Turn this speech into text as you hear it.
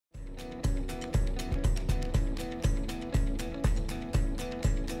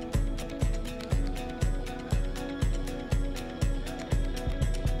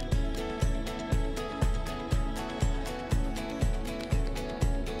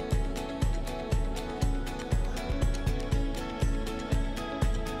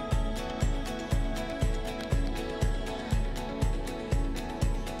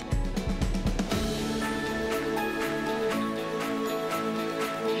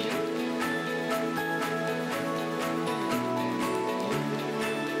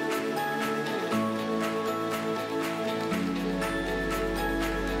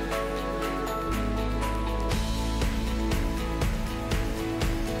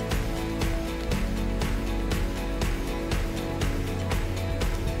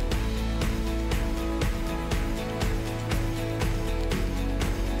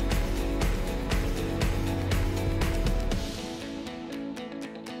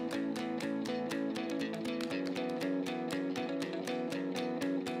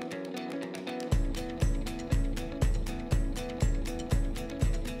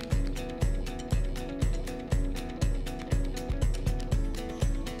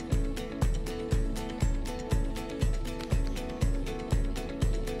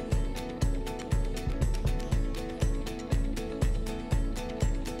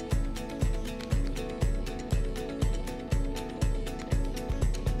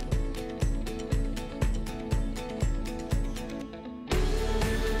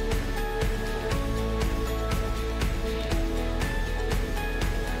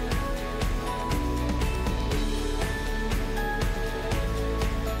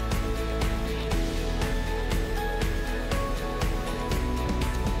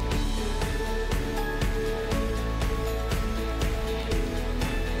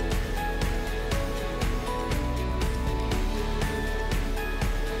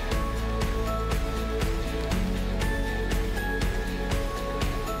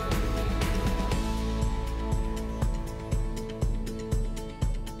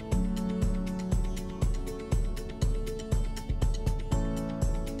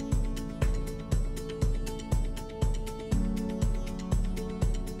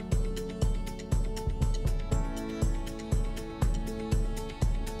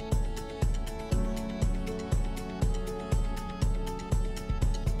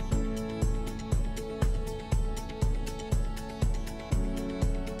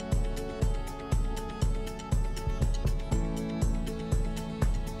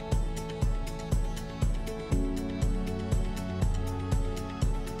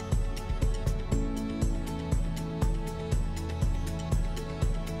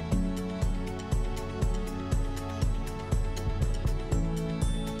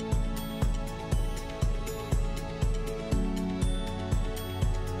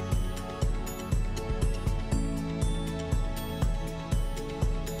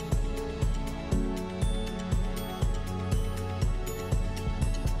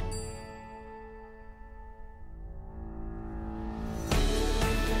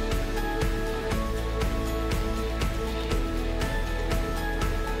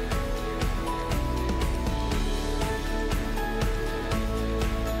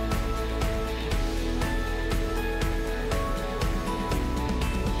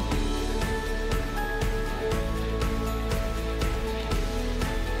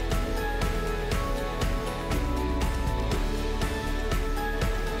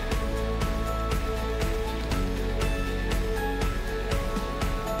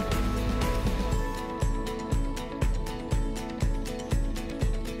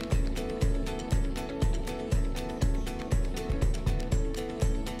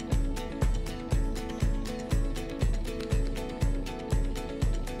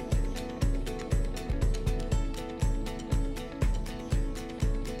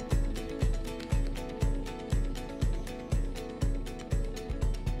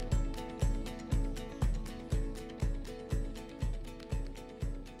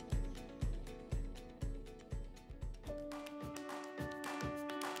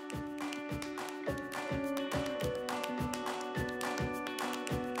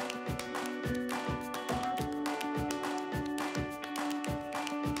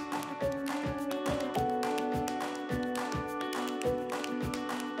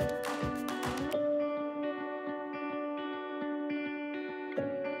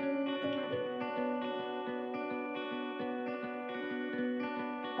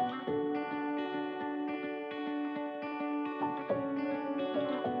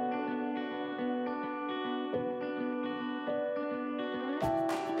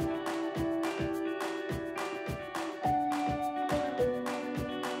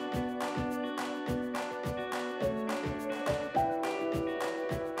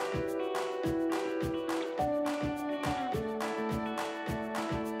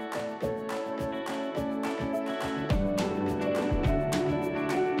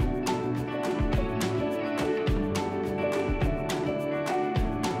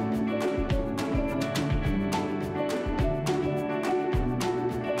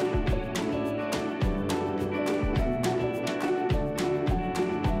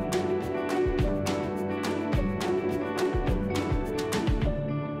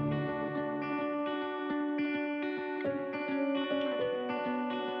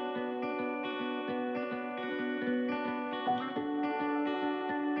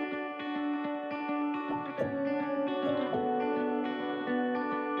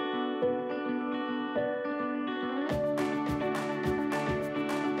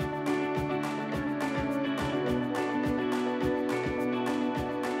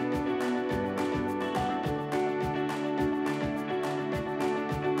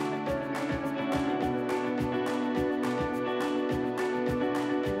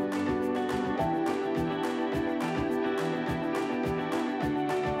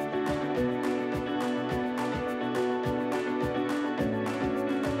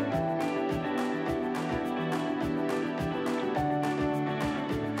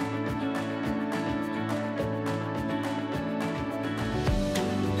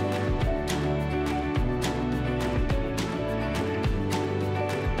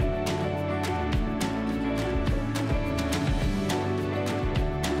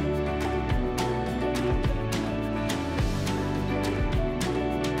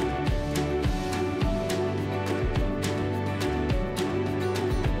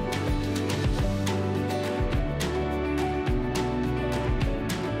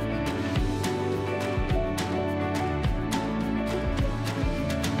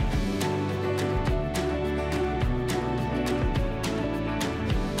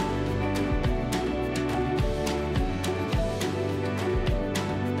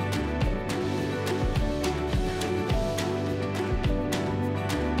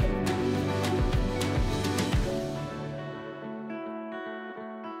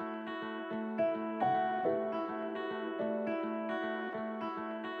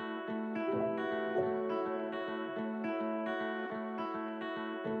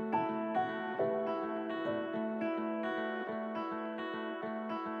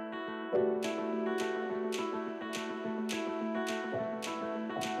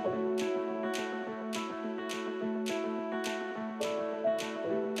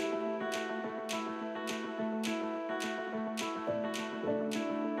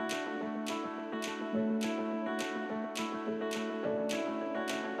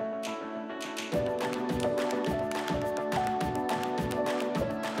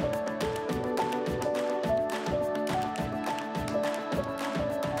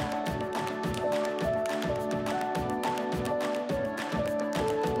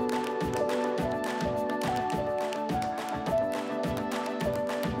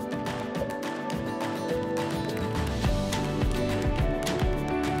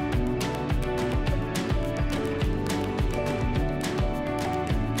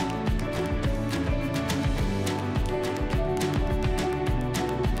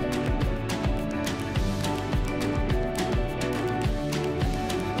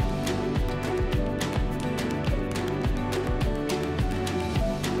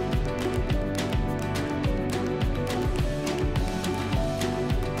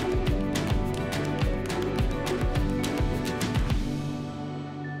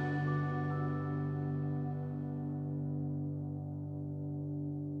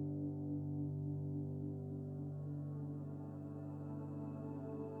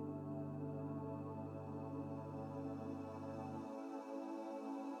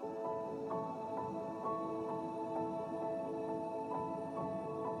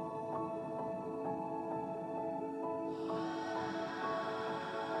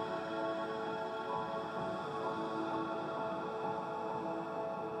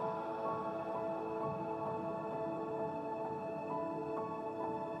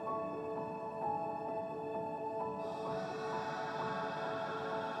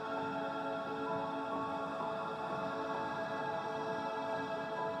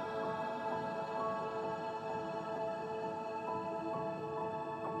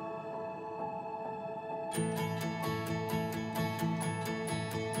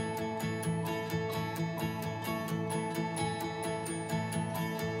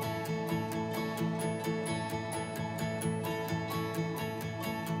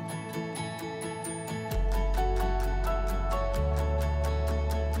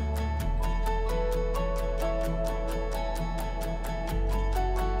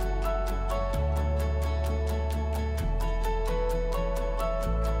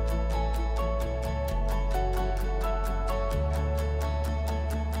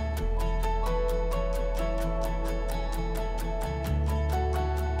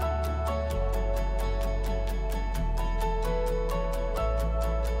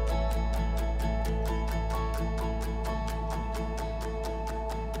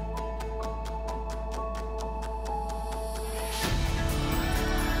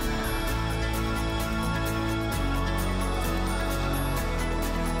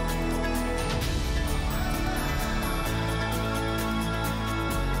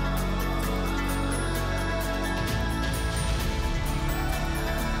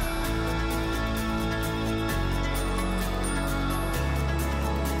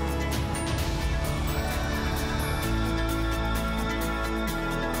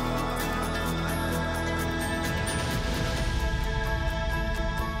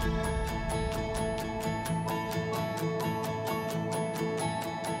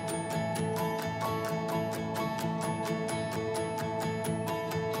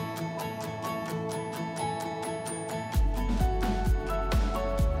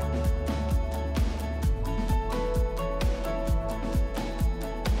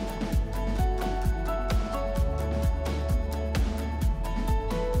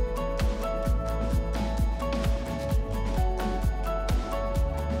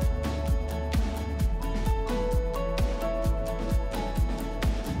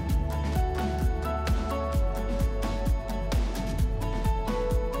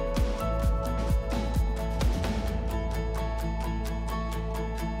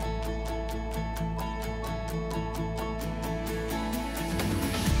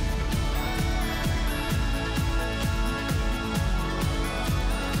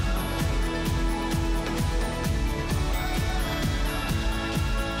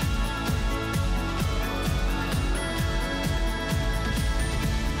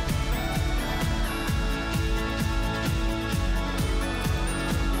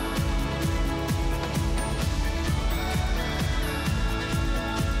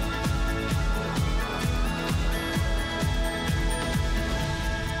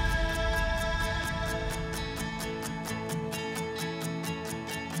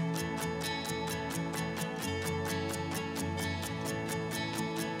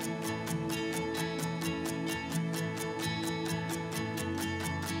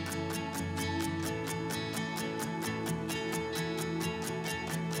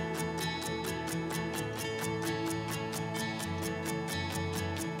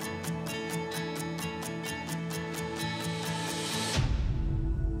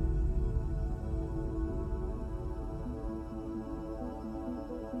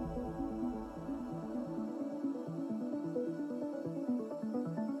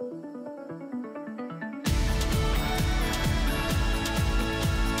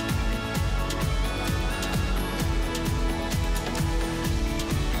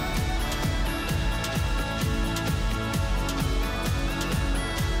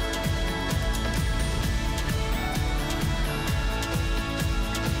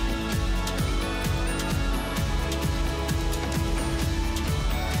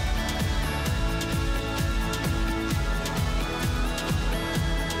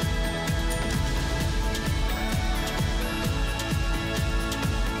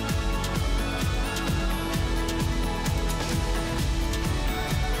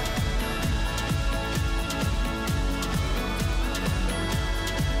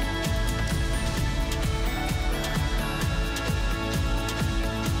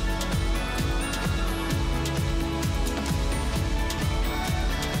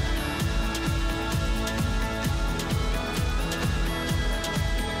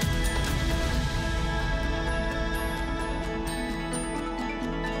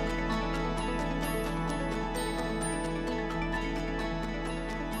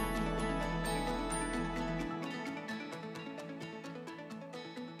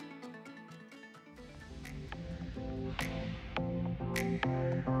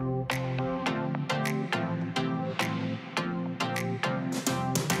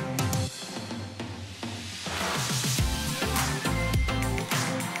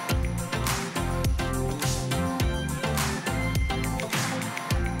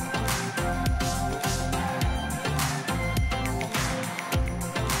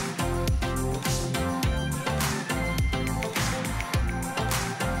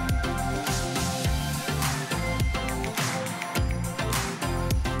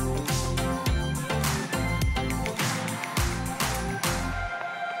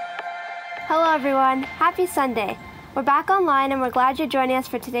Hello everyone, happy Sunday. We're back online and we're glad you're joining us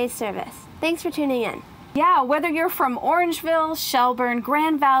for today's service. Thanks for tuning in. Yeah, whether you're from Orangeville, Shelburne,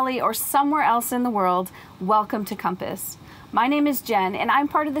 Grand Valley, or somewhere else in the world, welcome to Compass. My name is Jen and I'm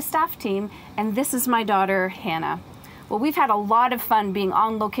part of the staff team, and this is my daughter, Hannah. Well, we've had a lot of fun being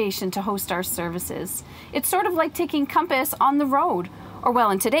on location to host our services. It's sort of like taking Compass on the road, or well,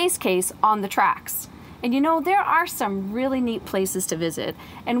 in today's case, on the tracks. And you know, there are some really neat places to visit,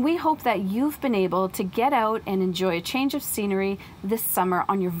 and we hope that you've been able to get out and enjoy a change of scenery this summer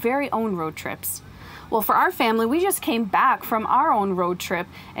on your very own road trips. Well, for our family, we just came back from our own road trip,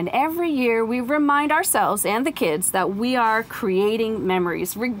 and every year we remind ourselves and the kids that we are creating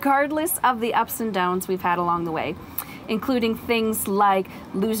memories, regardless of the ups and downs we've had along the way, including things like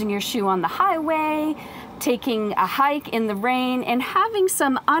losing your shoe on the highway, taking a hike in the rain, and having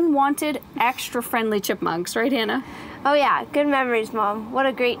some unwanted, extra-friendly chipmunks. Right, Hannah? Oh yeah, good memories, Mom. What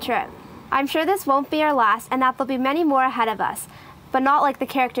a great trip. I'm sure this won't be our last and that there'll be many more ahead of us, but not like the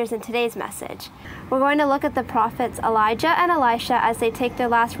characters in today's message. We're going to look at the prophets Elijah and Elisha as they take their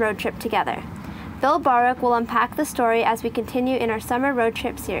last road trip together. Bill Barwick will unpack the story as we continue in our summer road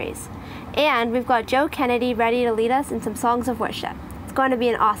trip series. And we've got Joe Kennedy ready to lead us in some songs of worship. It's going to be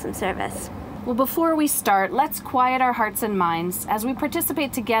an awesome service. Well, before we start, let's quiet our hearts and minds as we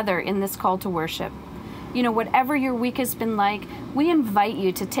participate together in this call to worship. You know, whatever your week has been like, we invite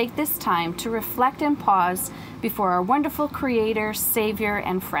you to take this time to reflect and pause before our wonderful Creator, Savior,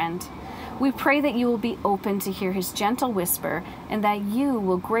 and friend. We pray that you will be open to hear His gentle whisper and that you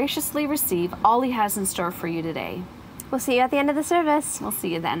will graciously receive all He has in store for you today. We'll see you at the end of the service. We'll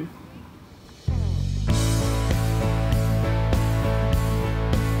see you then.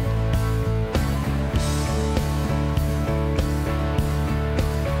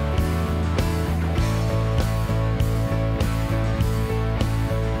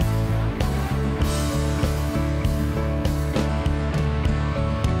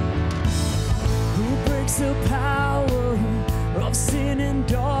 The power of sin and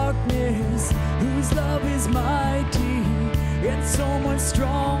darkness, whose love is mighty and so much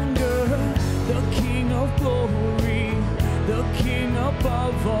stronger. The King of glory, the King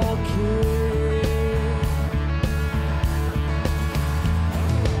above all kings,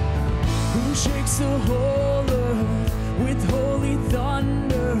 who shakes the whole earth with holy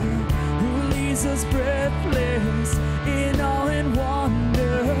thunder, who leaves us breathless in awe and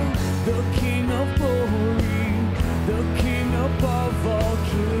wonder. The King of glory, the King above all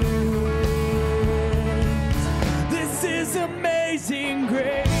kings. This is amazing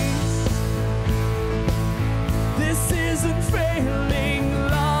grace. This is unfailing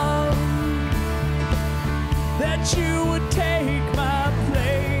love, that you would take my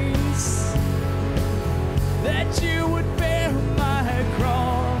place, that you would bear my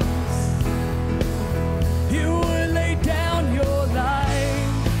cross, you would lay down your life,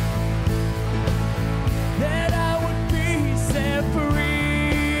 that I would be set free.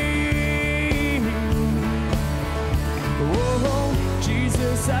 Oh,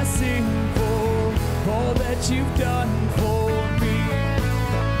 Jesus, I sing for all that you've done for me.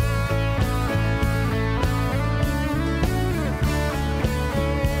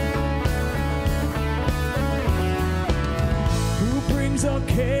 Who brings all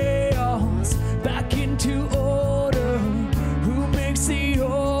chaos back into order, who makes the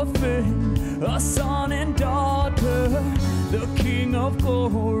orphan a son and daughter, the King of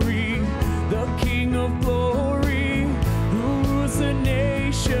glory, the King of glory, who rules the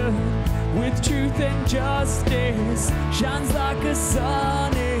nation with truth and justice, shines like a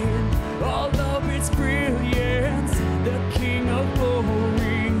sun in all of its brilliance, the King of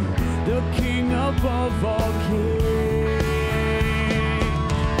glory, the King above all kings.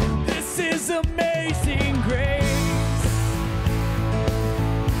 This is amazing grace.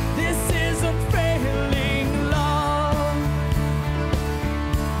 Unfailing love,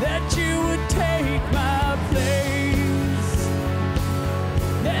 that you would take my place,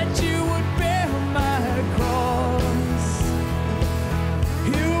 that you would bear my cross,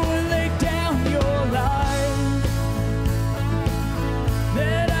 you would lay down your life,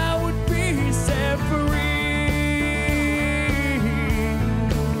 that I would be set free.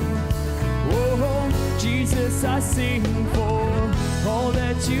 Oh, Jesus, I sing for all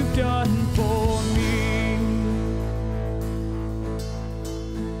that you've done for me.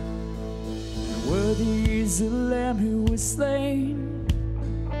 Worthy is the Lamb who was slain,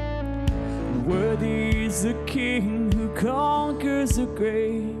 worthy is the King who conquers the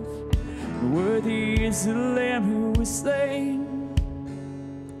grave, worthy is the Lamb who was slain,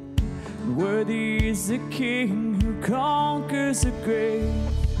 worthy is the King who conquers the grave.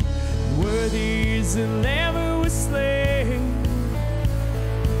 Worthy is the Lamb who was slain.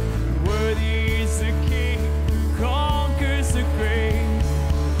 Worthy is the King who conquers the grave.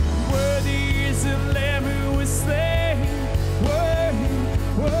 Worthy is the Lamb who was slain.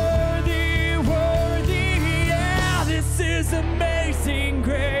 Worthy, worthy, yeah. This is amazing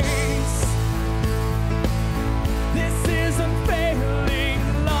grace. This is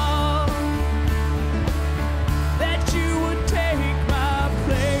unfailing love, that you would take my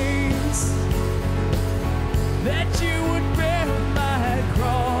place, that you would bear my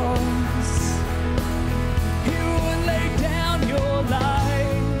cross, you would lay down your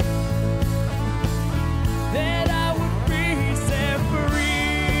life, that I would be set free.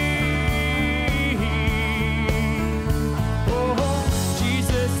 Oh,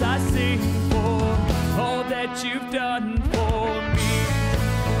 Jesus, I sing for all that you've done for me.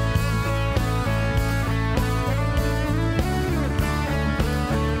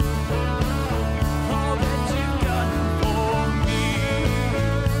 All that you've done for me.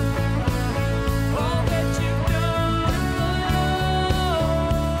 All that you've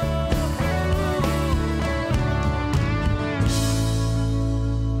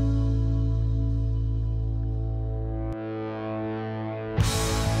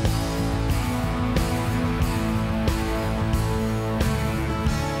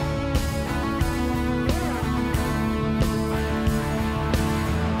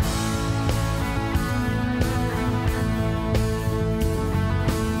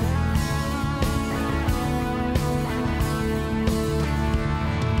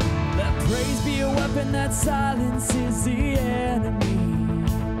Let praise be a weapon that silences the enemy.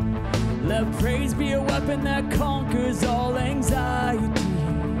 Let praise be a weapon that conquers all anxiety.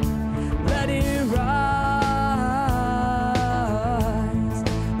 Let it rise.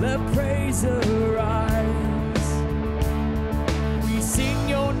 Let praise arise. We sing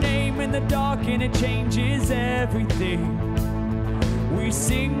your name in the dark and it changes everything. We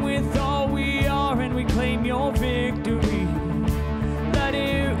sing with all we are and we claim your victory. Let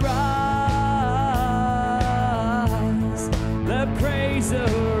it rise. Let praise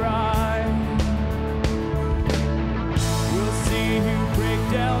arise. We'll see you break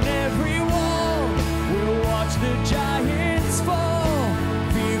down every wall. We'll watch the giants fall.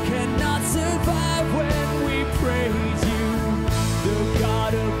 Fear cannot survive when we praise you. The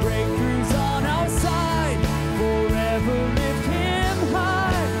God of breakthroughs on our side. Forever lift him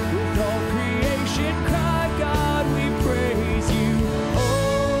high. With all creation cry, God, we praise you.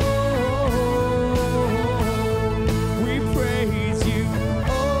 We praise you.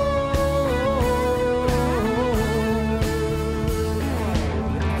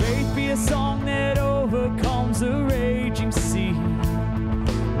 Faith be a song that overcomes a raging sea.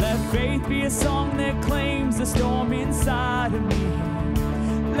 Let faith be a song that claims the storm inside of me.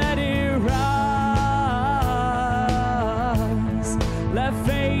 Let it rise. Let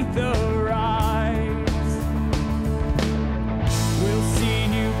faith arise. We'll see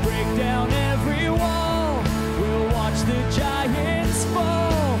you break down every wall. We'll watch the giants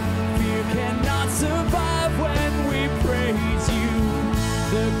fall. Fear cannot survive when we praise you.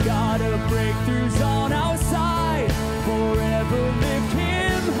 The God of breakthroughs on our side. Forever lift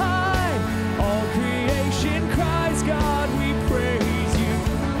him high. All creation cries, God, we praise you.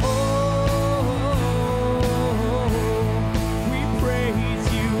 Oh, we praise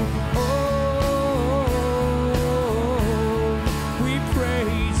you. Oh, we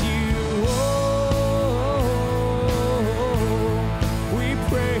praise you. Oh, we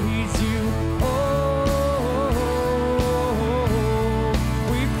praise you. Oh,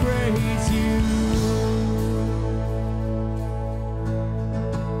 we praise you.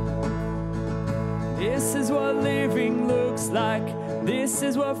 This is what living looks like. This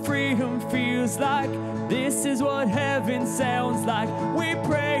is what freedom feels like. This is what heaven sounds like. We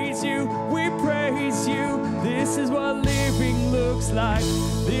praise you, we praise you. This is what living looks like.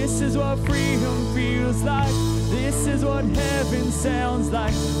 This is what freedom feels like. This is what heaven sounds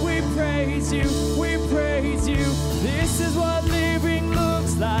like. We praise you, we praise you. This is what living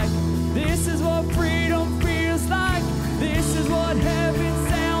looks like. This is what freedom feels like. This is what heaven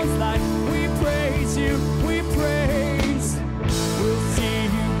sounds like. We praise you, we praise. We'll see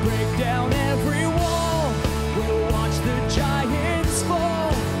you break down every wall. We'll watch the giants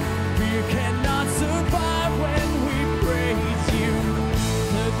fall. Fear cannot survive when we praise you.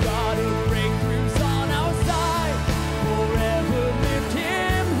 The God of breakthroughs on our side. Forever lift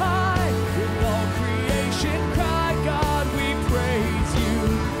him high. With all creation cry, God, we praise you.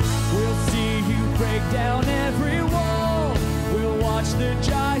 We'll see you break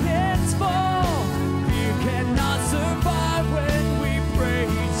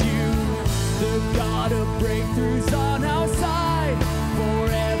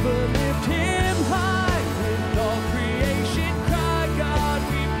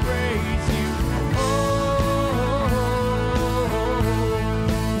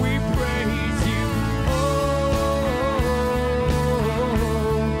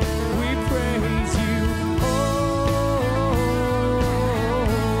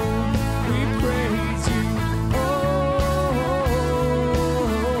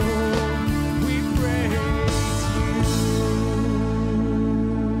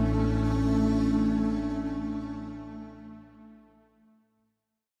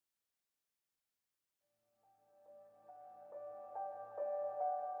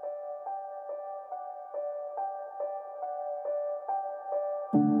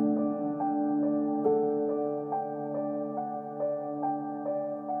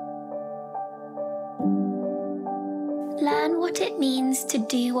what it means to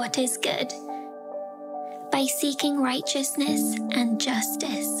do what is good by seeking righteousness and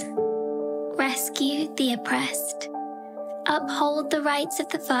justice, rescue the oppressed, uphold the rights of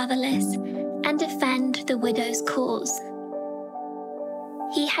the fatherless, and defend the widow's cause.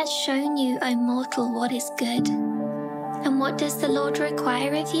 He has shown you, O mortal, what is good. And what does the Lord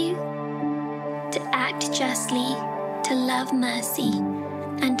require of you? To act justly, to love mercy,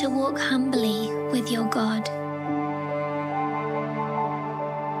 and to walk humbly with your God.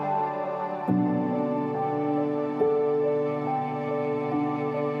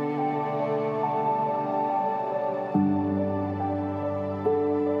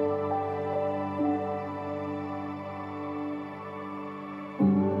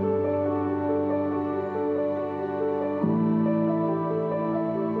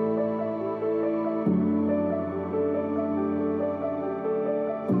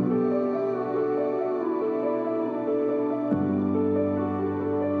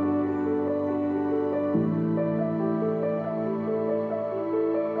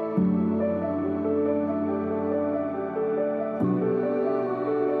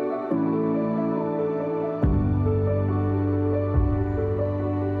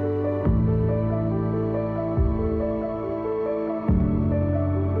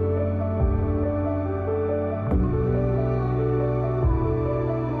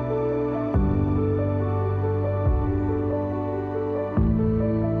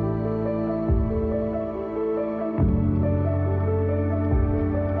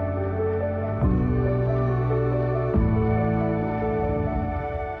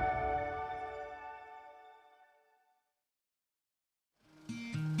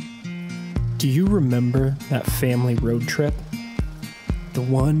 Do you remember that family road trip? The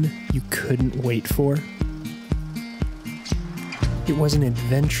one you couldn't wait for? It was an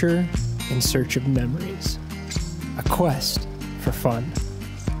adventure in search of memories, a quest for fun.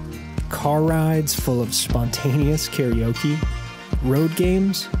 Car rides full of spontaneous karaoke, road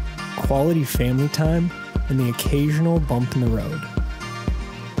games, quality family time, and the occasional bump in the road.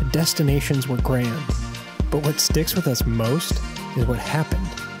 The destinations were grand, but what sticks with us most is what happened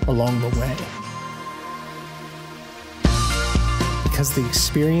along the way. Because the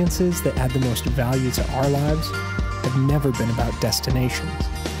experiences that add the most value to our lives have never been about destinations,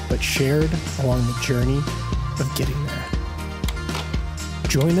 but shared along the journey of getting there.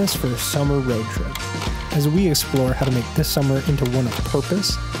 Join us for a summer road trip as we explore how to make this summer into one of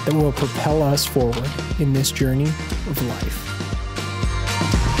purpose that will propel us forward in this journey of life.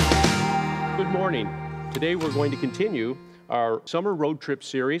 Good morning. Today we're going to continue our summer road trip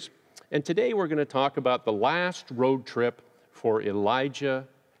series, and today we're going to talk about the last road trip for Elijah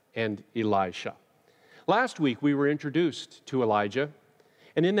and Elisha. Last week we were introduced to Elijah,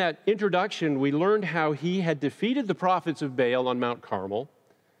 and in that introduction we learned how he had defeated the prophets of Baal on Mount Carmel,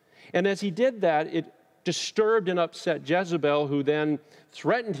 and as he did that, it disturbed and upset Jezebel, who then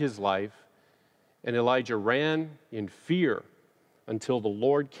threatened his life, and Elijah ran in fear until the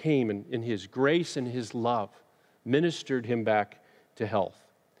Lord came and in his grace and his love ministered him back to health.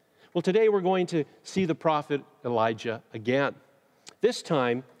 Well, today we're going to see the prophet Elijah again, this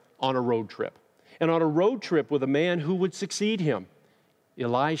time on a road trip, and on a road trip with a man who would succeed him,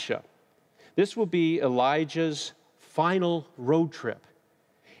 Elisha. This will be Elijah's final road trip,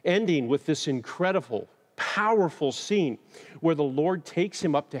 ending with this incredible, powerful scene where the Lord takes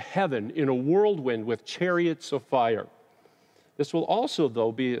him up to heaven in a whirlwind with chariots of fire. This will also,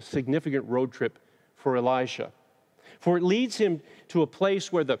 though, be a significant road trip for Elisha, for it leads him to a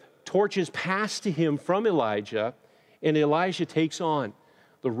place where the torches pass to him from Elijah, and Elisha takes on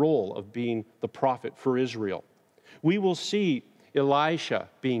the role of being the prophet for Israel. We will see Elisha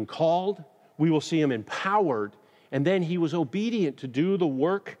being called, we will see him empowered, and then he was obedient to do the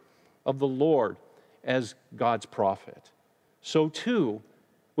work of the Lord as God's prophet. So too,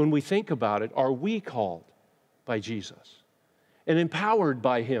 when we think about it, are we called by Jesus and empowered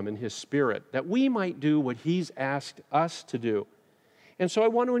by him and his Spirit that we might do what he's asked us to do? And so I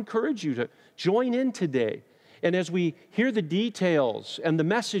want to encourage you to join in today. And as we hear the details and the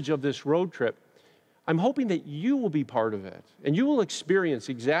message of this road trip, I'm hoping that you will be part of it and you will experience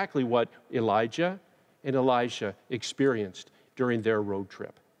exactly what Elijah and Elisha experienced during their road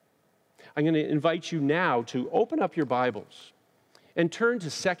trip. I'm going to invite you now to open up your Bibles and turn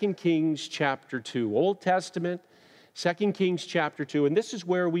to 2 Kings chapter 2, Old Testament, 2 Kings chapter 2, and this is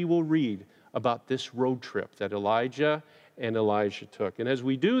where we will read about this road trip that Elijah and Elijah took. And as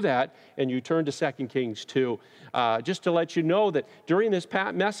we do that, and you turn to 2 Kings 2, just to let you know that during this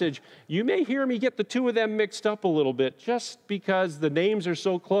message, you may hear me get the two of them mixed up a little bit, just because the names are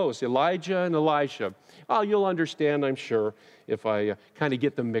so close, Elijah and Elisha. Oh, you'll understand, I'm sure, if I kind of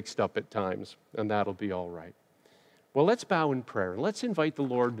get them mixed up at times, and that'll be all right. Well, let's bow in prayer. Let's invite the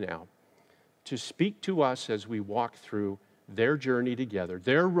Lord now to speak to us as we walk through their journey together,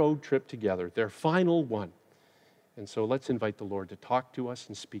 their road trip together, their final one. And so let's invite the Lord to talk to us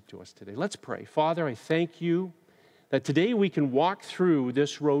and speak to us today. Let's pray. Father, I thank you that today we can walk through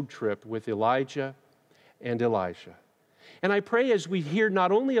this road trip with Elijah and Elisha. And I pray as we hear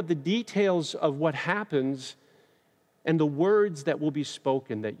not only of the details of what happens and the words that will be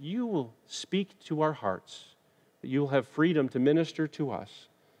spoken, that you will speak to our hearts, that you will have freedom to minister to us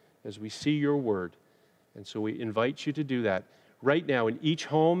as we see your word. And so we invite you to do that right now in each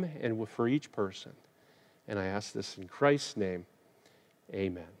home and for each person. And I ask this in Christ's name,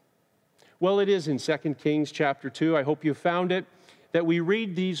 amen. Well, it is in 2 Kings chapter 2, I hope you found it, that we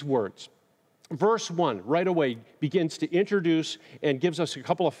read these words. Verse 1 right away begins to introduce and gives us a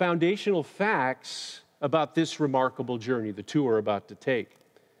couple of foundational facts about this remarkable journey the two are about to take.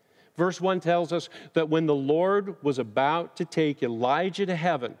 Verse 1 tells us that when the Lord was about to take Elijah to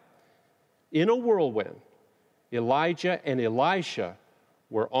heaven in a whirlwind, Elijah and Elisha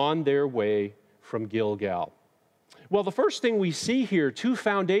were on their way from Gilgal. Well, the first thing we see here, two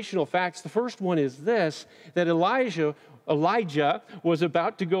foundational facts. The first one is this, that Elijah was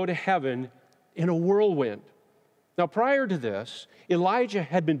about to go to heaven in a whirlwind. Now, prior to this, Elijah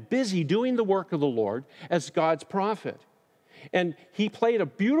had been busy doing the work of the Lord as God's prophet. And he played a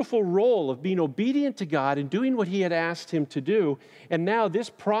beautiful role of being obedient to God and doing what he had asked him to do. And now this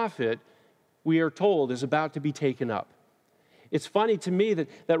prophet, we are told, is about to be taken up. It's funny to me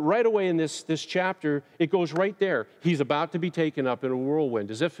that right away in this chapter, it goes right there. He's about to be taken up in a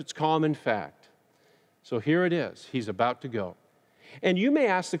whirlwind, as if it's common fact. So here it is. He's about to go. And you may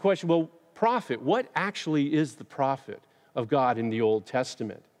ask the question, well, prophet, what actually is the prophet of God in the Old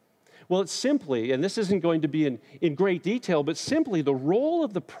Testament? Well, it's simply, and this isn't going to be in great detail, but simply the role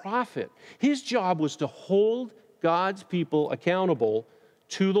of the prophet. His job was to hold God's people accountable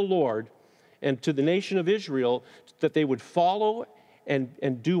to the Lord and to the nation of Israel, that they would follow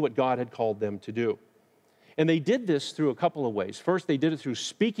and do what God had called them to do. And they did this through a couple of ways. First, they did it through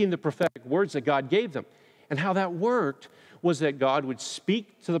speaking the prophetic words that God gave them. And how that worked was that God would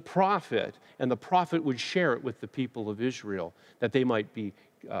speak to the prophet, and the prophet would share it with the people of Israel, that they might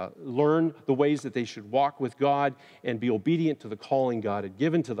learn the ways that they should walk with God and be obedient to the calling God had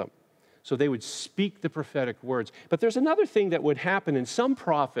given to them. So they would speak the prophetic words. But there's another thing that would happen in some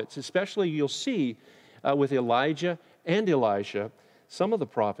prophets, especially you'll see with Elijah and Elisha, some of the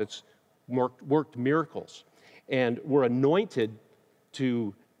prophets worked miracles and were anointed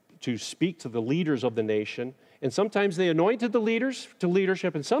to speak to the leaders of the nation. And sometimes they anointed the leaders to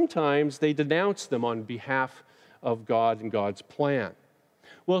leadership, and sometimes they denounced them on behalf of God and God's plan.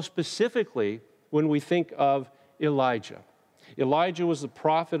 Well, specifically, when we think of Elijah was the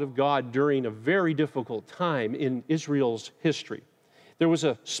prophet of God during a very difficult time in Israel's history. There was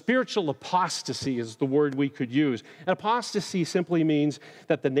a spiritual apostasy, is the word we could use. Apostasy simply means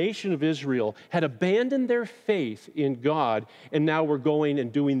that the nation of Israel had abandoned their faith in God and now were going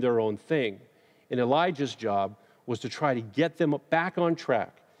and doing their own thing. And Elijah's job was to try to get them back on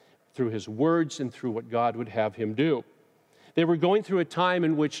track through his words and through what God would have him do. They were going through a time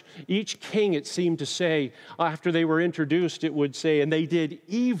in which each king, it seemed to say, after they were introduced, it would say, and they did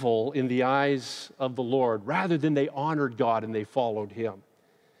evil in the eyes of the Lord, rather than they honored God and they followed him.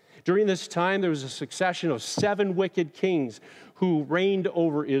 During this time, there was a succession of 7 wicked kings who reigned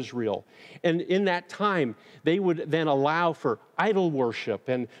over Israel. And in that time, they would then allow for idol worship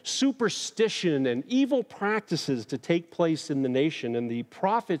and superstition and evil practices to take place in the nation. And the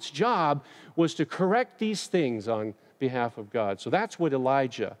prophet's job was to correct these things on behalf of God. So that's what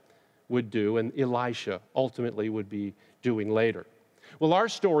Elijah would do, and Elisha ultimately would be doing later. Well, our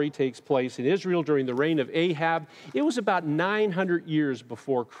story takes place in Israel during the reign of Ahab. It was about 900 years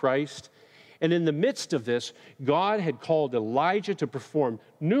before Christ. And in the midst of this, God had called Elijah to perform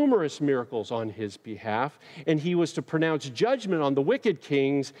numerous miracles on his behalf, and he was to pronounce judgment on the wicked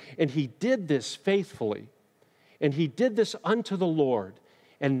kings, and he did this faithfully. And he did this unto the Lord.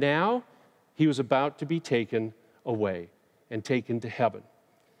 And now he was about to be taken away and taken to heaven.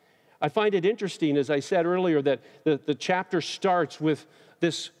 I find it interesting, as I said earlier, that the chapter starts with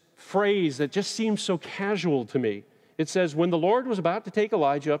this phrase that just seems so casual to me. It says, when the Lord was about to take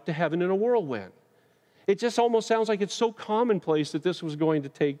Elijah up to heaven in a whirlwind. It just almost sounds like it's so commonplace that this was going to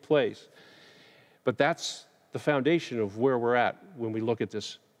take place. But that's the foundation of where we're at when we look at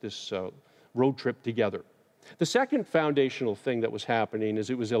this road trip together. The second foundational thing that was happening is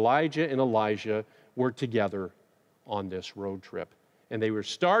it was Elijah and Elisha were together on this road trip. And they were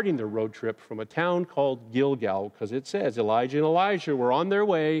starting their road trip from a town called Gilgal, because it says Elijah and Elisha were on their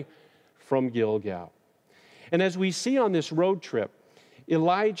way from Gilgal. And as we see on this road trip,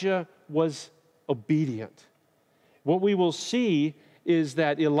 Elijah was obedient. What we will see is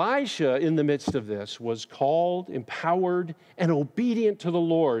that Elisha, in the midst of this, was called, empowered, and obedient to the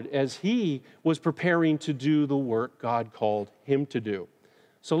Lord as he was preparing to do the work God called him to do.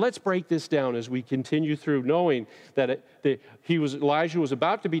 So let's break this down as we continue through, knowing that Elijah was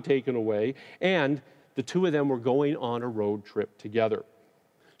about to be taken away, and the two of them were going on a road trip together.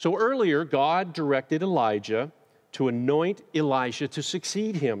 So earlier, God directed Elijah to anoint Elisha to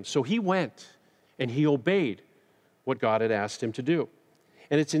succeed him. So he went and he obeyed what God had asked him to do.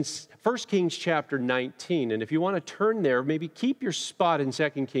 And it's in 1 Kings chapter 19. And if you want to turn there, maybe keep your spot in 2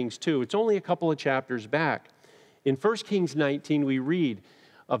 Kings 2. It's only a couple of chapters back. In 1 Kings 19, we read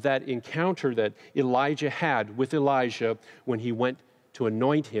of that encounter that Elijah had with Elisha when he went to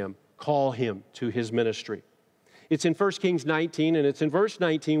anoint him, call him to his ministry. It's in 1 Kings 19, and it's in verse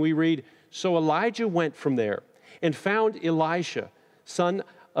 19 we read, "So Elijah went from there and found Elisha, son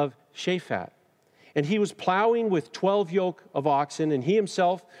of Shaphat. And he was plowing with 12 yoke of oxen, and he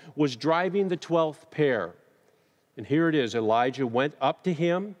himself was driving the 12th pair." And here it is, Elijah went up to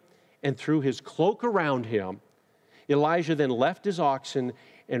him and threw his cloak around him. Elijah then left his oxen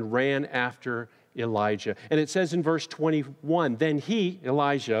and ran after Elijah. And it says in verse 21, "Then he,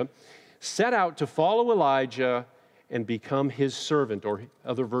 Elijah, set out to follow Elijah and become his servant," or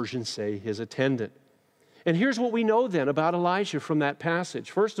other versions say his attendant. And here's what we know then about Elisha from that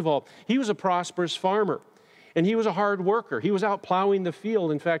passage. First of all, he was a prosperous farmer, and he was a hard worker. He was out plowing the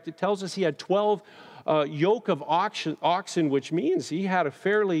field. In fact, it tells us he had 12 yoke of oxen, which means he had a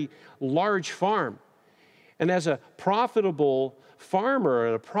fairly large farm. And as a profitable farmer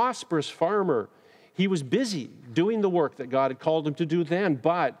and a prosperous farmer, he was busy doing the work that God had called him to do then.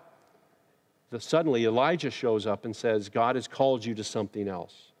 But suddenly Elijah shows up and says, "God has called you to something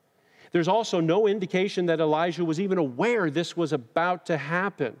else." There's also no indication that Elijah was even aware this was about to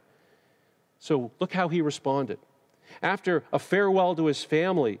happen. So look how he responded. After a farewell to his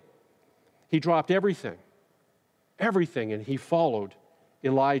family, he dropped everything, and he followed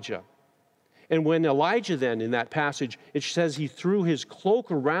Elijah. And when Elijah then, in that passage, it says he threw his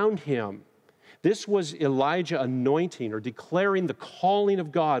cloak around him, this was Elijah anointing or declaring the calling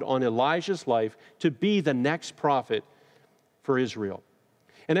of God on Elijah's life to be the next prophet for Israel.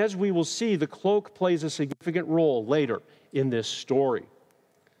 And as we will see, the cloak plays a significant role later in this story.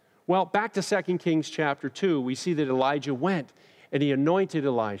 Well, back to 2 Kings chapter 2, we see that Elijah went and he anointed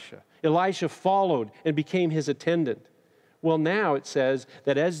Elisha. Elisha followed and became his attendant. Well, now it says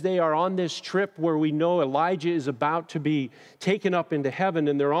that as they are on this trip where we know Elijah is about to be taken up into heaven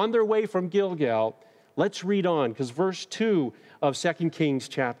and they're on their way from Gilgal, let's read on, because verse 2 of 2 Kings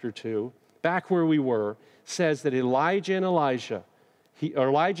chapter 2, back where we were, says that Elijah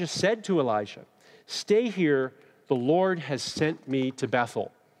said to Elisha, "Stay here, the Lord has sent me to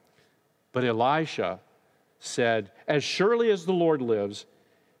Bethel." But Elisha said, "As surely as the Lord lives,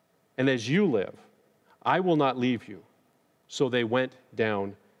 and as you live, I will not leave you." So they went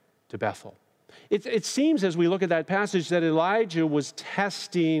down to Bethel. It seems as we look at that passage that Elijah was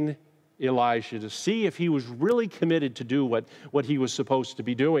testing Elisha to see if he was really committed to do what he was supposed to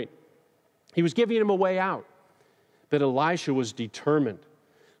be doing. He was giving him a way out. But Elisha was determined.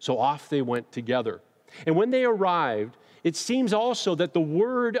 So off they went together. And when they arrived, it seems also that the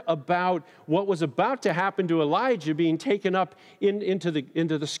word about what was about to happen to Elijah being taken up into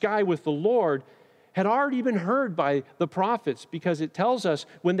the sky with the Lord had already been heard by the prophets, because it tells us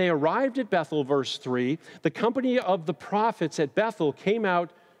when they arrived at Bethel, verse 3, the company of the prophets at Bethel came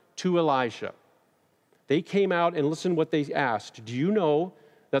out to Elisha. They came out and listen what they asked. "Do you know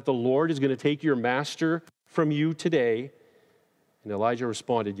that the Lord is going to take your master from you today?" And Elijah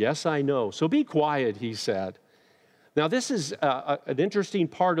responded, "Yes, I know. So be quiet," he said. Now, this is an interesting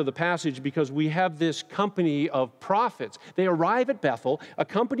part of the passage because we have this company of prophets. They arrive at Bethel, a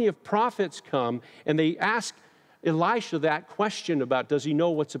company of prophets come, and they ask Elisha that question about, does he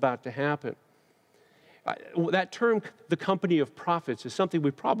know what's about to happen? That term, the company of prophets, is something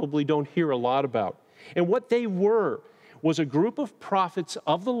we probably don't hear a lot about. And what they were was a group of prophets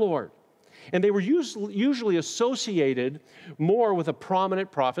of the Lord. And they were usually associated more with a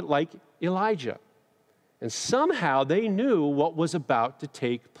prominent prophet like Elijah. And somehow they knew what was about to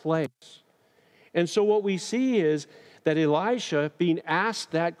take place. And so what we see is that Elisha, being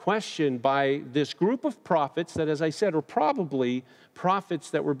asked that question by this group of prophets that, as I said, are probably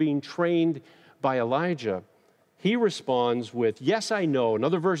prophets that were being trained by Elijah, he responds with, yes, I know.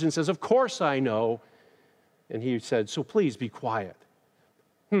 Another version says, of course I know. And he said, so please be quiet.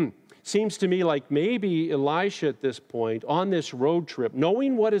 Seems to me like maybe Elisha at this point, on this road trip,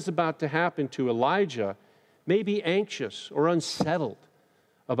 knowing what is about to happen to Elijah, may be anxious or unsettled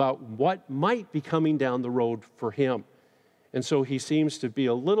about what might be coming down the road for him. And so he seems to be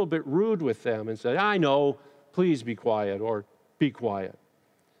a little bit rude with them and said, I know, please be quiet, or be quiet.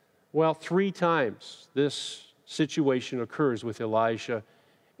 Well, 3 times this situation occurs with Elisha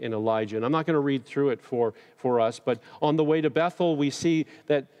and Elijah. And I'm not going to read through it for us, but on the way to Bethel, we see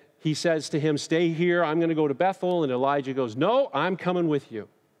that he says to him, stay here, I'm going to go to Bethel. And Elijah goes, no, I'm coming with you.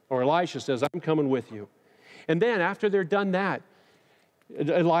 Or Elisha says, I'm coming with you. And then after they're done that,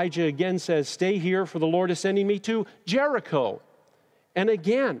 Elijah again says, stay here, for the Lord is sending me to Jericho. And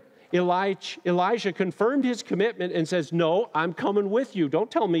again, Elisha confirmed his commitment and says, no, I'm coming with you.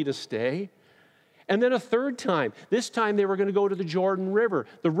 Don't tell me to stay. And then a third time, this time they were going to go to the Jordan River.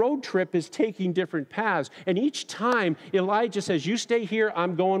 The road trip is taking different paths. And each time Elijah says, you stay here,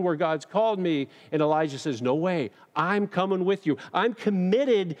 I'm going where God's called me. And Elijah says, no way, I'm coming with you. I'm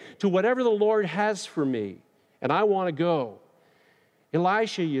committed to whatever the Lord has for me. And I want to go.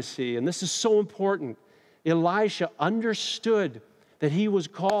 Elisha, you see, and this is so important, Elisha understood that he was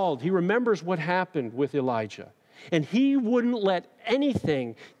called. He remembers what happened with Elijah. And he wouldn't let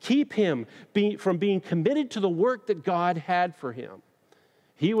anything keep him from being committed to the work that God had for him.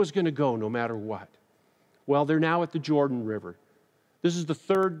 He was going to go no matter what. Well, they're now at the Jordan River. This is the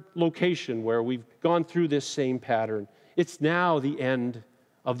 3rd location where we've gone through this same pattern. It's now the end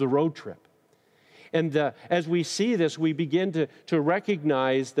of the road trip. And as we see this, we begin to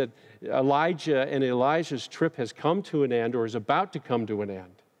recognize that Elijah and Elisha's trip has come to an end, or is about to come to an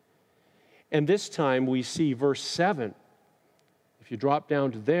end. And this time we see verse 7. If you drop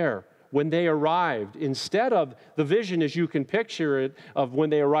down to there, when they arrived, instead of the vision as you can picture it of when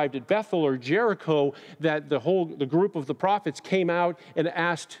they arrived at Bethel or Jericho, that the group of the prophets came out and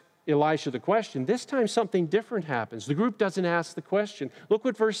asked Elisha the question, this time something different happens. The group doesn't ask the question. Look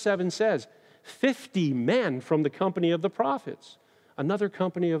what verse 7 says. 50 men from the company of the prophets, another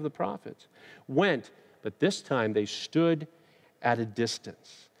company of the prophets, went, but this time they stood at a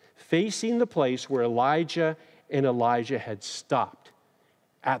distance, facing the place where Elijah and Elisha had stopped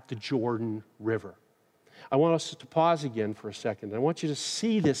at the Jordan River. I want us to pause again for a second. I want you to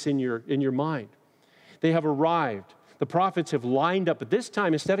see this in your mind. They have arrived. The prophets have lined up, but this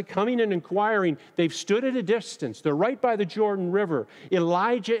time, instead of coming and inquiring, they've stood at a distance. They're right by the Jordan River.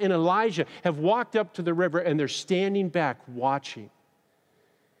 Elijah and Elisha have walked up to the river, and they're standing back watching.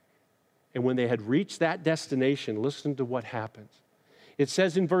 And when they had reached that destination, listen to what happens. It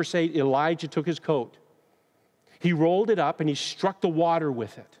says in verse 8, Elijah took his coat. He rolled it up, and he struck the water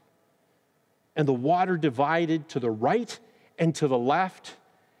with it. And the water divided to the right and to the left,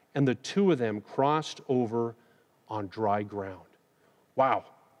 and the 2 of them crossed over on dry ground. Wow,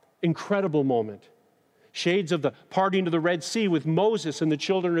 incredible moment. Shades of the parting of the Red Sea with Moses and the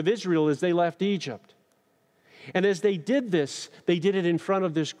children of Israel as they left Egypt. And as they did this, they did it in front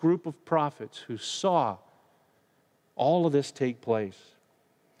of this group of prophets who saw all of this take place.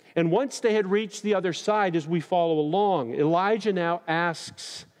 And once they had reached the other side, as we follow along, Elijah now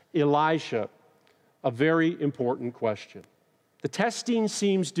asks Elisha a very important question. The testing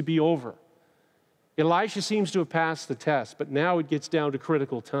seems to be over. Elisha seems to have passed the test, but now it gets down to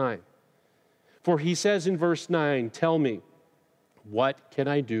critical time. For he says in verse 9, tell me, what can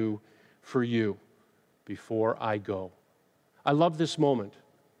I do for you before I go? I love this moment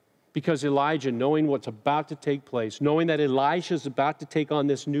because Elijah, knowing what's about to take place, knowing that Elisha is about to take on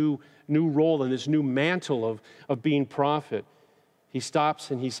this new role and this new mantle of being prophet, he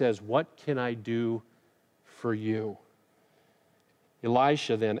stops and he says, what can I do for you?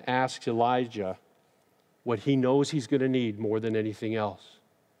 Elisha then asks Elijah what he knows he's going to need more than anything else.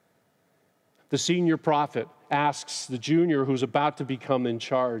 The senior prophet asks the junior who's about to become in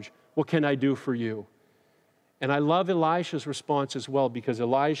charge, what can I do for you? And I love Elisha's response as well, because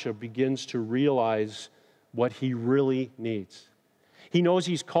Elisha begins to realize what he really needs. He knows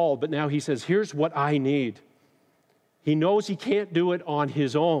he's called, but now he says, here's what I need. He knows he can't do it on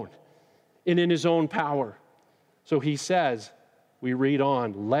his own and in his own power. So he says, we read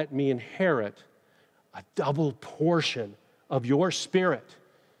on, let me inherit a double portion of your spirit.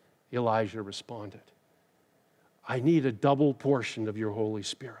 Elijah responded, I need a double portion of your Holy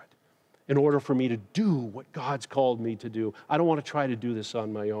Spirit in order for me to do what God's called me to do. I don't want to try to do this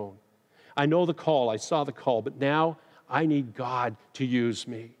on my own. I know the call, I saw the call, but now I need God to use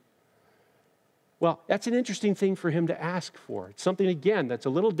me. Well, that's an interesting thing for him to ask for. It's something, again, that's a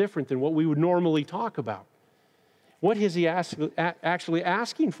little different than what we would normally talk about. What is he actually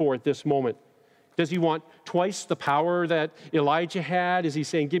asking for at this moment? Does he want twice the power that Elijah had? Is he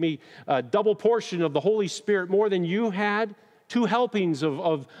saying, give me a double portion of the Holy Spirit more than you had? 2 helpings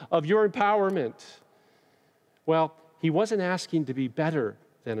of your empowerment. Well, he wasn't asking to be better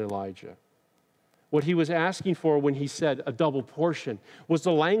than Elijah. What he was asking for when he said a double portion was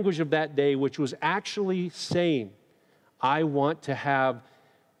the language of that day, which was actually saying, I want to have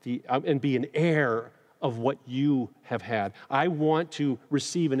and be an heir of what you have had. I want to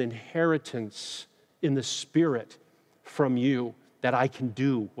receive an inheritance in the Spirit from you, that I can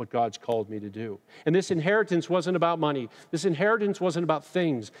do what God's called me to do. And this inheritance wasn't about money. This inheritance wasn't about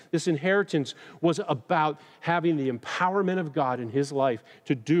things. This inheritance was about having the empowerment of God in his life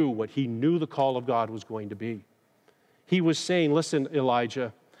to do what he knew the call of God was going to be. He was saying, listen,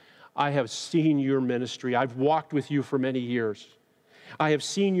 Elijah, I have seen your ministry. I've walked with you for many years. I have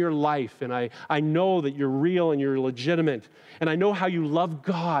seen your life, and I know that you're real and you're legitimate, and I know how you love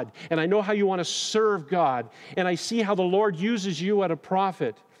God, and I know how you want to serve God, and I see how the Lord uses you as a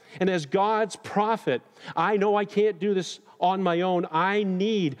prophet. And as God's prophet, I know I can't do this on my own. I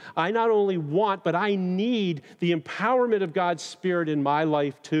not only want, but I need the empowerment of God's Spirit in my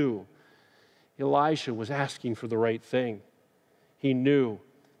life too. Elisha was asking for the right thing. He knew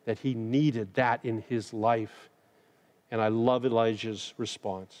that he needed that in his life. And I love Elijah's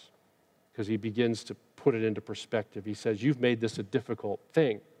response because he begins to put it into perspective. He says, you've made this a difficult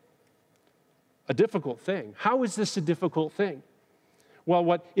thing. A difficult thing. How is this a difficult thing? Well,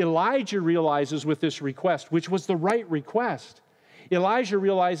 what Elijah realizes with this request, which was the right request, Elijah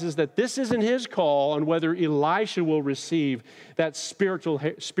realizes that this isn't his call on whether Elisha will receive that spiritual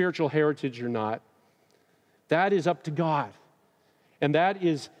heritage or not. That is up to God. And that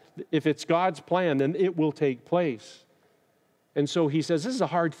is, if it's God's plan, then it will take place. And so he says, this is a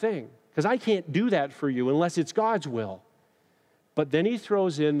hard thing, because I can't do that for you unless it's God's will. But then he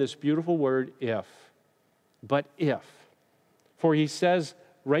throws in this beautiful word, if. But if. For he says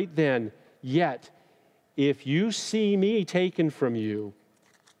right then, yet, if you see me taken from you,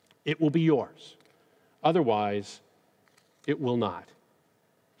 it will be yours. Otherwise, it will not.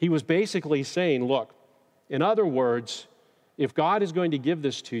 He was basically saying, look, in other words, if God is going to give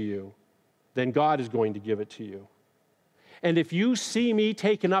this to you, then God is going to give it to you. And if you see me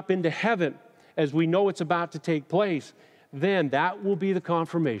taken up into heaven, as we know it's about to take place, then that will be the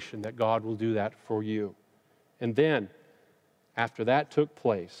confirmation that God will do that for you. And then, after that took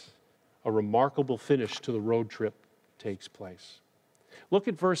place, a remarkable finish to the road trip takes place. Look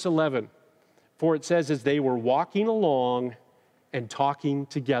at verse 11. For it says, as they were walking along and talking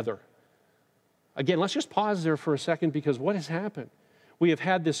together. Again, let's just pause there for a second, because what has happened? We have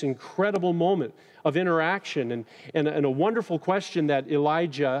had this incredible moment of interaction and a wonderful question that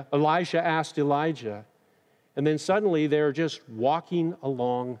Elisha asked Elijah. And then suddenly they're just walking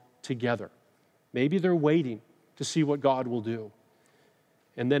along together. Maybe they're waiting to see what God will do.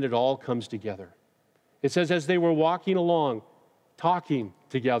 And then it all comes together. It says, as they were walking along, talking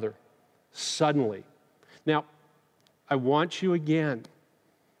together, suddenly. Now, I want you again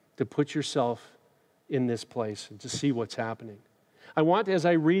to put yourself in this place and to see what's happening. I want, as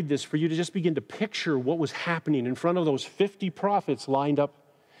I read this, for you to just begin to picture what was happening in front of those 50 prophets lined up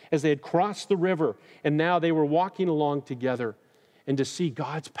as they had crossed the river, and now they were walking along together, and to see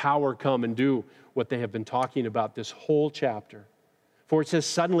God's power come and do what they have been talking about this whole chapter. For it says,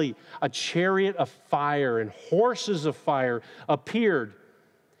 suddenly a chariot of fire and horses of fire appeared,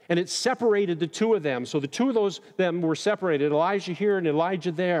 and it separated the two of them. So the two of them were separated, Elijah here and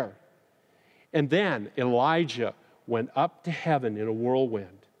Elijah there. And then Elijah went up to heaven in a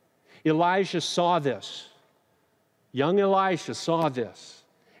whirlwind. Elijah saw this. Young Elisha saw this.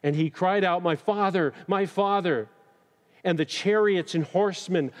 And he cried out, my father, my father. And the chariots and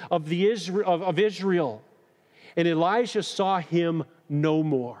horsemen of Israel. And Elisha saw him no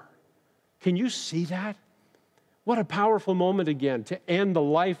more. Can you see that? What a powerful moment again to end the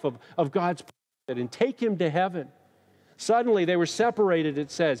life of God's prophet and take him to heaven. Suddenly they were separated,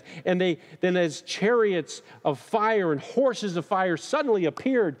 it says, and then as chariots of fire and horses of fire suddenly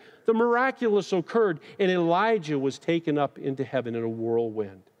appeared, the miraculous occurred, and Elijah was taken up into heaven in a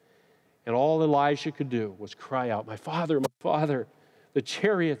whirlwind. And all Elisha could do was cry out, my father, the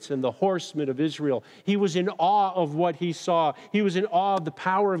chariots and the horsemen of Israel. He was in awe of what he saw. He was in awe of the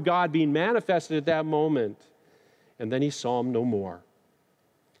power of God being manifested at that moment. And then he saw him no more.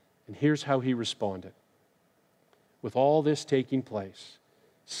 And here's how he responded. With all this taking place,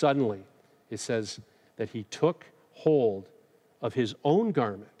 suddenly it says that he took hold of his own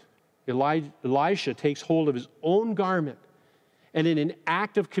garment. Elisha takes hold of his own garment and in an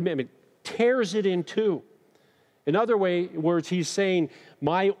act of commitment tears it in two. In other words, he's saying,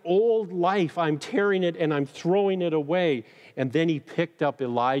 my old life, I'm tearing it and I'm throwing it away. And then he picked up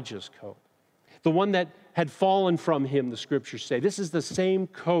Elijah's coat, the one that had fallen from him, the scriptures say. This is the same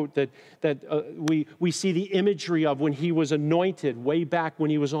coat that we see the imagery of when he was anointed way back when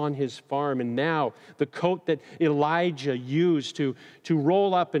he was on his farm. And now the coat that Elijah used to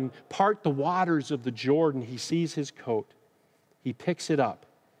roll up and part the waters of the Jordan, he sees his coat. He picks it up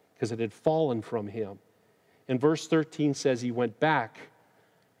because it had fallen from him. And verse 13 says he went back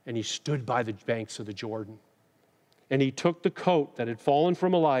and he stood by the banks of the Jordan. And he took the coat that had fallen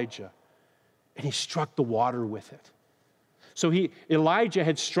from Elijah and he struck the water with it. So Elijah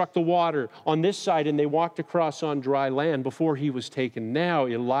had struck the water on this side and they walked across on dry land before he was taken. Now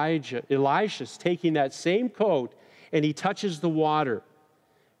Elisha's taking that same coat and he touches the water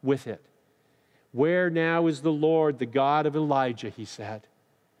with it. Where now is the Lord, the God of Elijah, he said.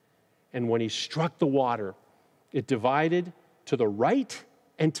 And when he struck the water, it divided to the right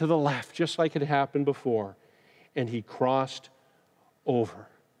and to the left, just like it happened before. And he crossed over.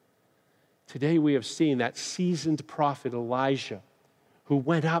 Today we have seen that seasoned prophet Elijah, who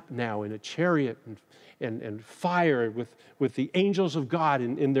went up now in a chariot and fire with the angels of God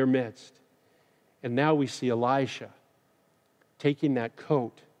in their midst. And now we see Elisha taking that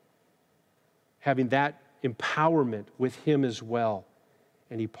coat, having that empowerment with him as well.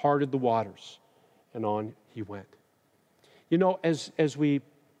 And he parted the waters, and on he went. You know, as we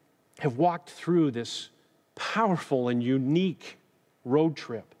have walked through this powerful and unique road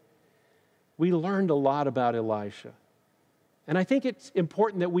trip, we learned a lot about Elisha. And I think it's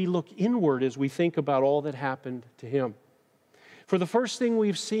important that we look inward as we think about all that happened to him. For the first thing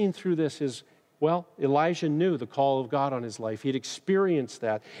we've seen through this is, well, Elijah knew the call of God on his life. He'd experienced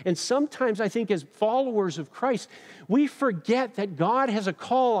that. And sometimes I think as followers of Christ, we forget that God has a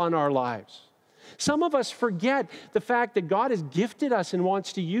call on our lives. Some of us forget the fact that God has gifted us and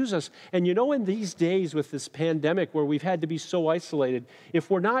wants to use us. And you know, in these days with this pandemic where we've had to be so isolated, if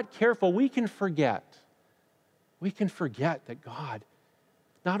we're not careful, we can forget. We can forget that God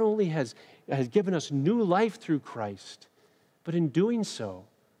not only has given us new life through Christ, but in doing so,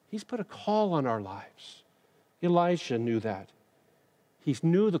 he's put a call on our lives. Elisha knew that. He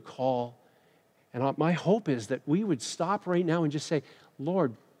knew the call. And my hope is that we would stop right now and just say,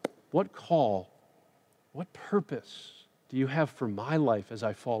 Lord, what call, what purpose do you have for my life as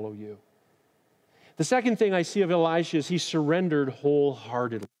I follow you? The second thing I see of Elisha is he surrendered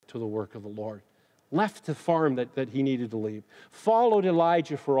wholeheartedly to the work of the Lord. Left the farm that he needed to leave. Followed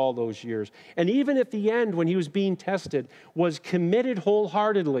Elijah for all those years. And even at the end when he was being tested, was committed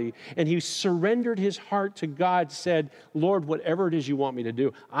wholeheartedly. And he surrendered his heart to God, said, Lord, whatever it is you want me to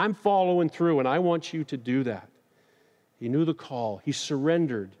do, I'm following through and I want you to do that. He knew the call. He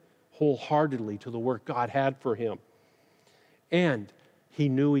surrendered wholeheartedly to the work God had for him. And he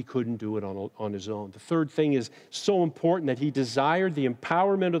knew he couldn't do it on his own. The third thing is so important that he desired the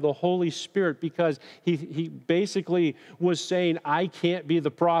empowerment of the Holy Spirit because he basically was saying, I can't be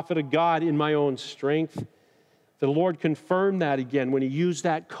the prophet of God in my own strength. The Lord confirmed that again when he used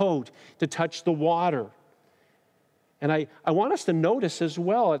that coat to touch the water. And I want us to notice as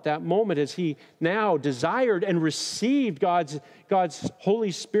well at that moment as he now desired and received God's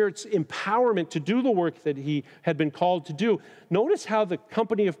Holy Spirit's empowerment to do the work that he had been called to do. Notice how the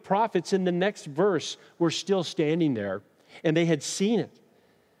company of prophets in the next verse were still standing there and they had seen it.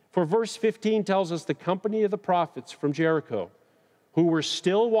 For verse 15 tells us the company of the prophets from Jericho who were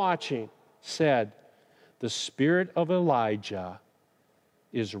still watching said, the spirit of Elijah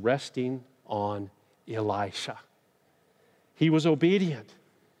is resting on Elisha. He was obedient.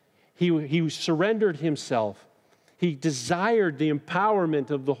 He surrendered himself. He desired the empowerment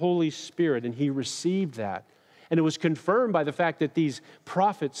of the Holy Spirit, and he received that. And it was confirmed by the fact that these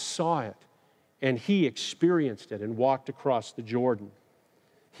prophets saw it, and he experienced it and walked across the Jordan.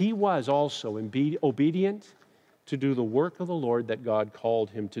 He was also obedient to do the work of the Lord that God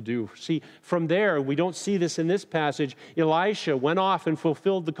called him to do. See, from there, we don't see this in this passage, Elisha went off and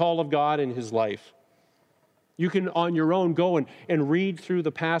fulfilled the call of God in his life. You can, on your own, go and read through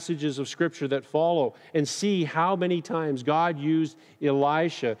the passages of Scripture that follow and see how many times God used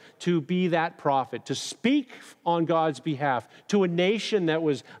Elisha to be that prophet, to speak on God's behalf to a nation that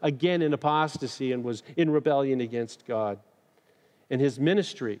was, again, in apostasy and was in rebellion against God. And his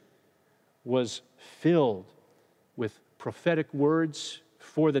ministry was filled with prophetic words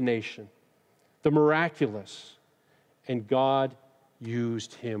for the nation, the miraculous, and God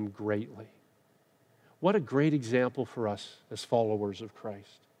used him greatly. What a great example for us as followers of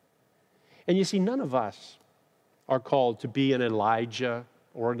Christ. And you see, none of us are called to be an Elijah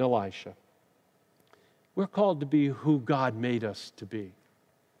or an Elisha. We're called to be who God made us to be.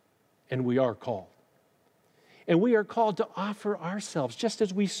 And we are called. And we are called to offer ourselves, just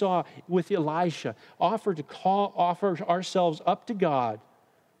as we saw with Elisha, offer ourselves up to God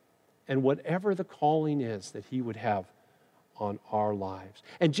and whatever the calling is that He would have on our lives.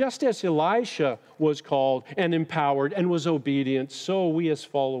 And just as Elisha was called and empowered and was obedient, so we as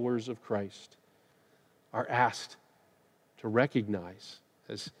followers of Christ are asked to recognize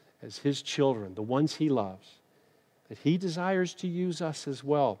as His children, the ones He loves, that He desires to use us as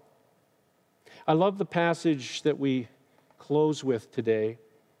well. I love the passage that we close with today,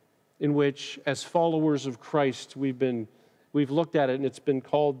 in which, as followers of Christ, we've looked at it, and it's been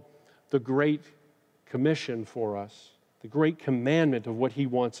called the Great Commission for us, the great commandment of what He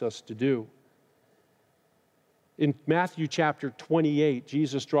wants us to do. In Matthew chapter 28,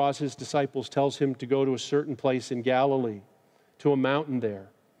 Jesus draws His disciples, tells Him to go to a certain place in Galilee, to a mountain there.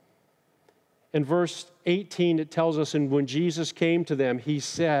 In verse 18, it tells us, and when Jesus came to them, He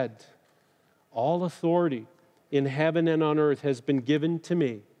said, "All authority in heaven and on earth has been given to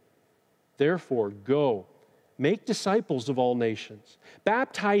me. Therefore, go, make disciples of all nations,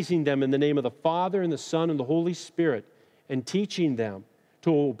 baptizing them in the name of the Father and the Son and the Holy Spirit, and teaching them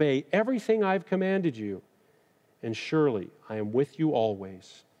to obey everything I've commanded you. And surely I am with you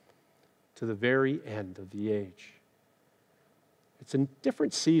always, to the very end of the age." It's a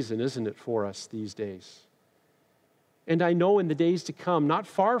different season, isn't it, for us these days? And I know in the days to come, not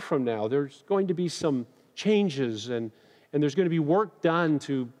far from now, there's going to be some changes and there's going to be work done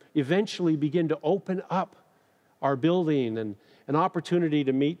to eventually begin to open up our building and an opportunity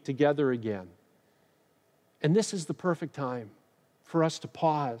to meet together again. And this is the perfect time for us to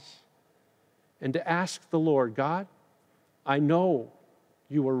pause and to ask the Lord, God, I know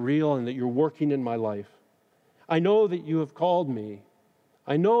you are real and that you're working in my life. I know that you have called me.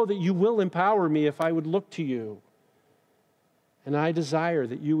 I know that you will empower me if I would look to you. And I desire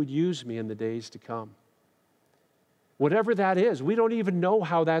that you would use me in the days to come. Whatever that is, we don't even know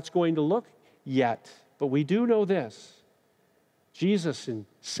how that's going to look yet, but we do know this. Jesus, in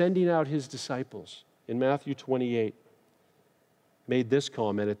sending out His disciples in Matthew 28, made this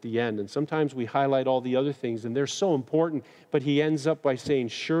comment at the end. And sometimes we highlight all the other things, and they're so important, but He ends up by saying,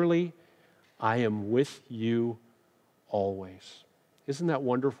 "Surely I am with you always." Isn't that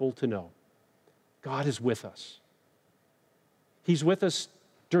wonderful to know? God is with us. He's with us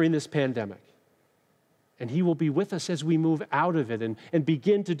during this pandemic. And He will be with us as we move out of it and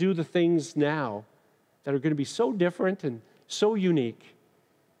begin to do the things now that are going to be so different and so unique.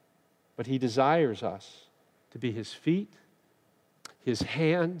 But He desires us to be His feet, His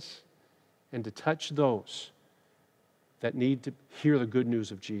hands, and to touch those that need to hear the good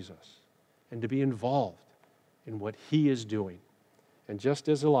news of Jesus and to be involved in what He is doing. And just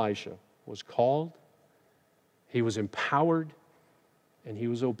as Elisha was called, he was empowered, and he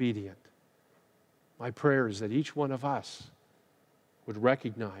was obedient. My prayer is that each one of us would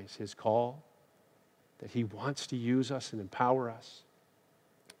recognize His call, that He wants to use us and empower us,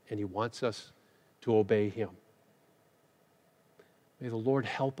 and He wants us to obey Him. May the Lord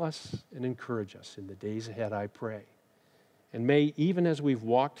help us and encourage us in the days ahead, I pray. And may, even as we've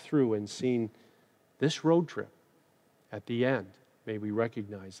walked through and seen this road trip, at the end, may we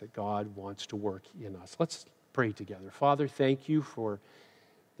recognize that God wants to work in us. Let's pray together. Father, thank you for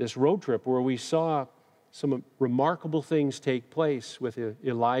this road trip where we saw some remarkable things take place with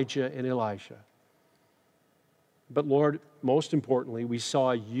Elijah and Elisha. But Lord, most importantly, we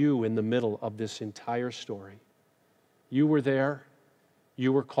saw you in the middle of this entire story. You were there.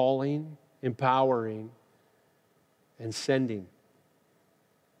 You were calling, empowering, and sending.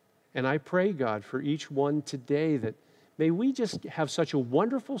 And I pray, God, for each one today that may we just have such a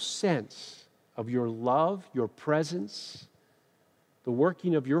wonderful sense of your love, your presence, the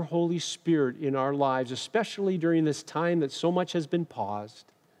working of your Holy Spirit in our lives, especially during this time that so much has been paused.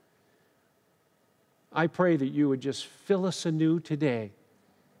 I pray that you would just fill us anew today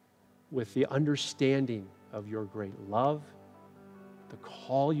with the understanding of your great love, the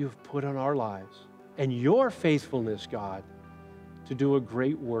call you've put on our lives, and your faithfulness, God, to do a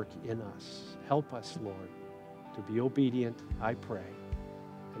great work in us. Help us, Lord, to be obedient, I pray,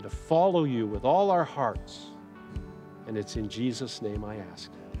 and to follow you with all our hearts. And it's in Jesus' name I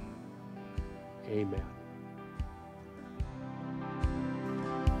ask. Amen.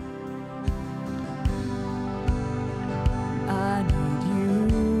 I need you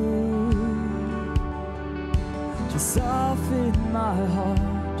to soften my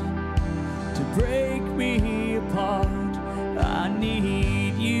heart, to break me apart. I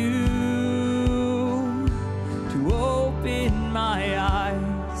need you to open my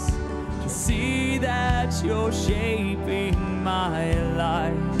eyes, to see that you're shaping my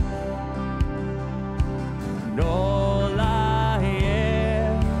life. And all I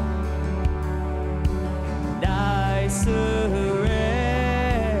am, and I surrender.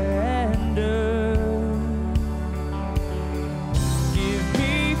 Give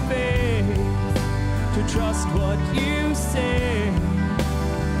me faith to trust what you say,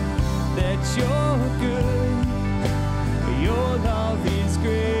 that you're good, your love is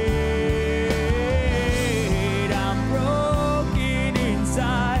great. I'm broken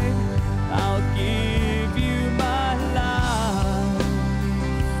inside, I'll give you my life.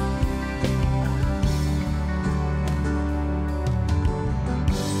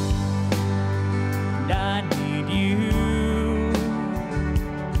 And I need you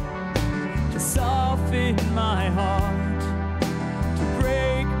to soften my heart, to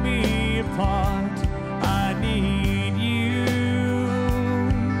break me apart. I need you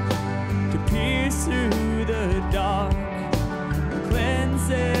to pierce through the dark, cleanse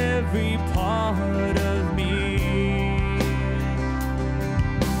every part of me.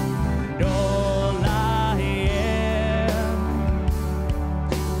 And all I am,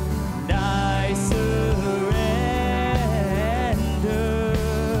 and I surrender.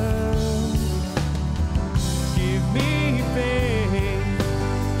 Give me faith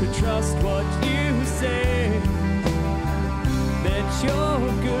to trust what you say, that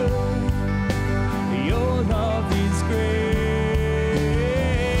you're good, your love is great.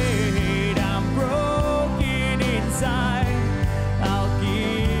 I'm broken inside, I'll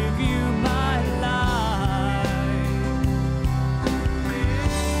give you my life.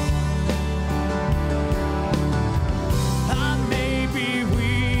 I may be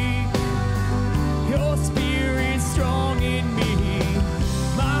weak, your spirit's strong in me.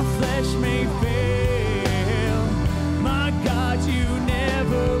 My flesh may fail, my God, you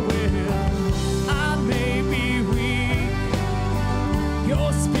never will. I may be weak,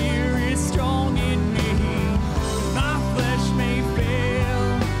 your spirit's strong in me. My flesh may fail,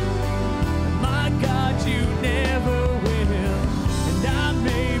 my God, you never will. And I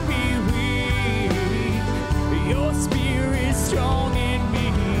may be weak, your spirit's strong in me.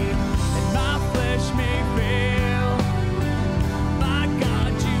 And my flesh may fail, my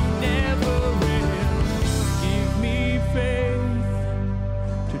God, you never will. Give me faith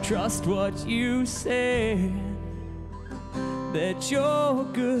to trust what you say, that you're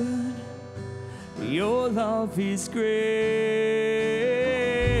good, your love is great.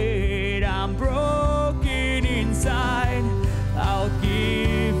 I'm broken inside, I'll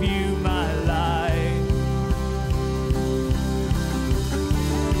give you my life.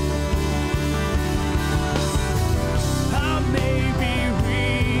 I may be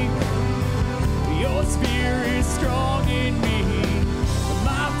weak, your spirit's strong in me.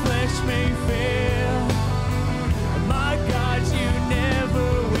 My flesh may fail, my God, you never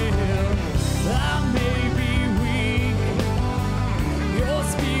will. I may be weak, your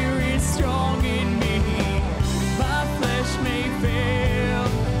spirit's strong in me. My flesh may fail,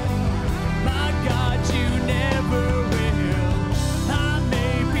 my God, you never will. I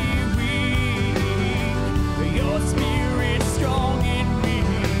may be weak, your spirit's strong in me.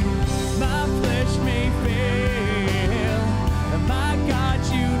 My flesh may fail, my God,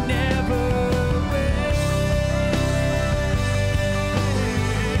 you never will.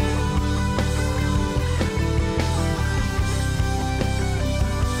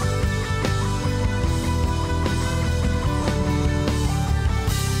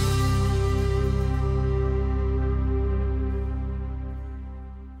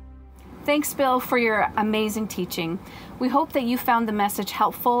 Thanks, Bill, for your amazing teaching. We hope that you found the message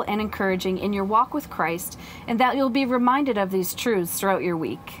helpful and encouraging in your walk with Christ, and that you'll be reminded of these truths throughout your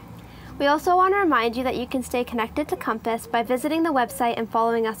week. We also want to remind you that you can stay connected to Compass by visiting the website and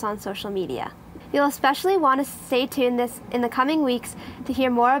following us on social media. You'll especially want to stay tuned in the coming weeks to hear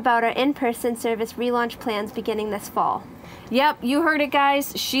more about our in-person service relaunch plans beginning this fall. Yep, you heard it,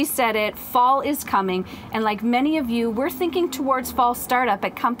 guys. She said it. Fall is coming, and like many of you, we're thinking towards fall startup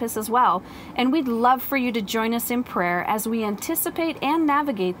at Compass as well, and we'd love for you to join us in prayer as we anticipate and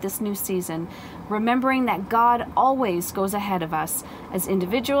navigate this new season, remembering that God always goes ahead of us, as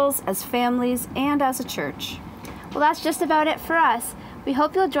individuals, as families, and as a church. Well, that's just about it for us. We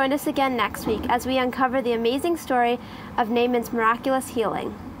hope you'll join us again next week as we uncover the amazing story of Naaman's miraculous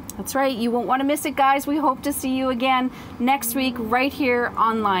healing. That's right. You won't want to miss it, guys. We hope to see you again next week right here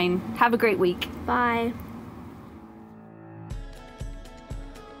online. Have a great week. Bye.